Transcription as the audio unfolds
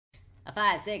A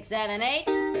 5, 6, 7, 8.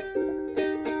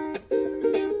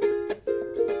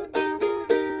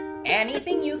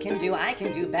 Anything you can do, I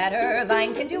can do better.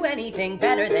 Vine can do anything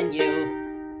better than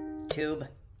you. Tube.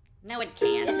 No, it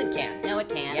can't. Yes, it can. No, it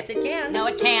can't. Yes, it can. No,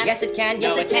 it can't. Yes, it can. No,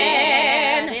 Yes, it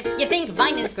can. If you think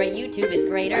Vine is great, YouTube is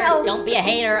greater. Well, don't be a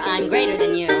hater. I'm greater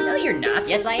than you. No, you're not.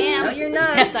 Yes, I am. No, you're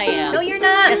not. Yes, I am. No, you're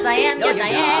not. Yes, I am. No, Yes, you're I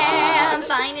am. not.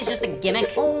 Vine is just a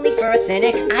gimmick. Only for a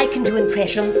cynic. I can do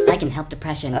impressions. I can help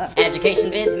depression. Education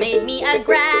vids made me a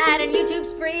grad, and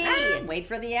YouTube's free. Wait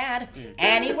for the ad.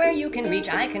 Anywhere you can reach,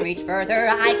 I can reach further.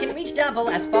 I can reach double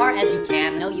as far as you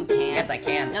can. No, you can't. Yes, I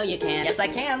can. No, you can't. Yes, I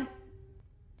can.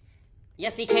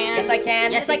 Yes, he can. Yes, I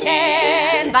can. Yes, Yes, I he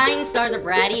can. Vine stars are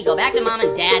bratty. Go back to mom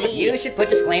and daddy. You should put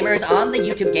disclaimers on the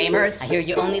YouTube gamers. I hear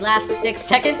you only last 6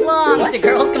 seconds long. What? Do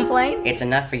girls complain? It's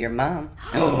enough for your mom.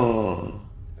 Oh.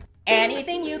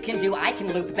 Anything you can do, I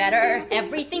can loop better.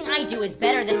 Everything I do is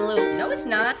better than loops. No, it's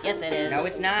not. Yes, it is. No,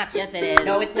 it's not. Yes, it is.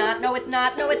 No, it's not. No, it's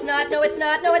not. No, it's not. No, it's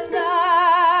not. No, it's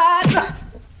not.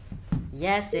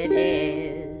 Yes, it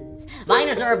is.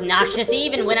 Viners are obnoxious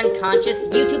even when unconscious.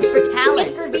 YouTube's for talent.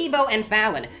 It's for Vivo and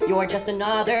Fallon. You're just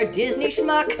another Disney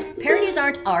schmuck. Parodies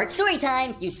aren't art. Story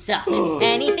time, you suck.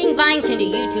 Anything Vine can do,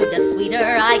 YouTube does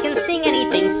sweeter. I can sing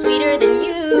anything sweeter than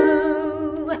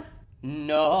you.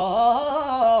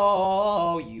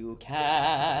 No, you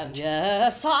can't.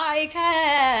 Yes, I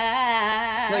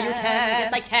can. No, you can't.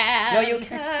 Yes, I can. No, you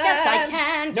can't. Yes, I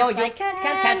can. No, Yes, you I can't.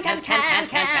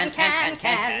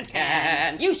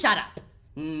 Can't. You shut up.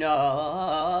 No,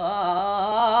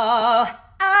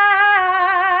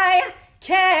 I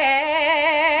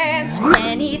can't.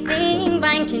 Anything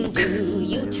Vine can do,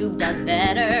 YouTube does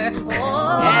better.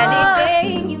 Oh.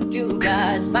 Anything you do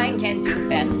does, Vine can do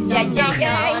best. Yeah, yeah,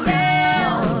 yeah, yeah.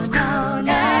 No, no,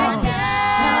 no,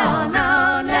 no,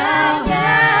 no, no.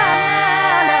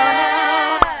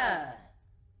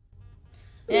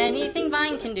 Anything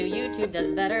Vine can do, YouTube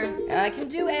does better. I can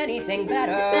do anything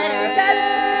better.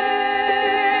 Better.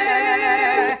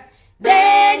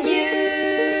 Than you.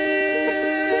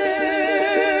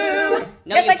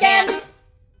 No, Yes, you I can. can't.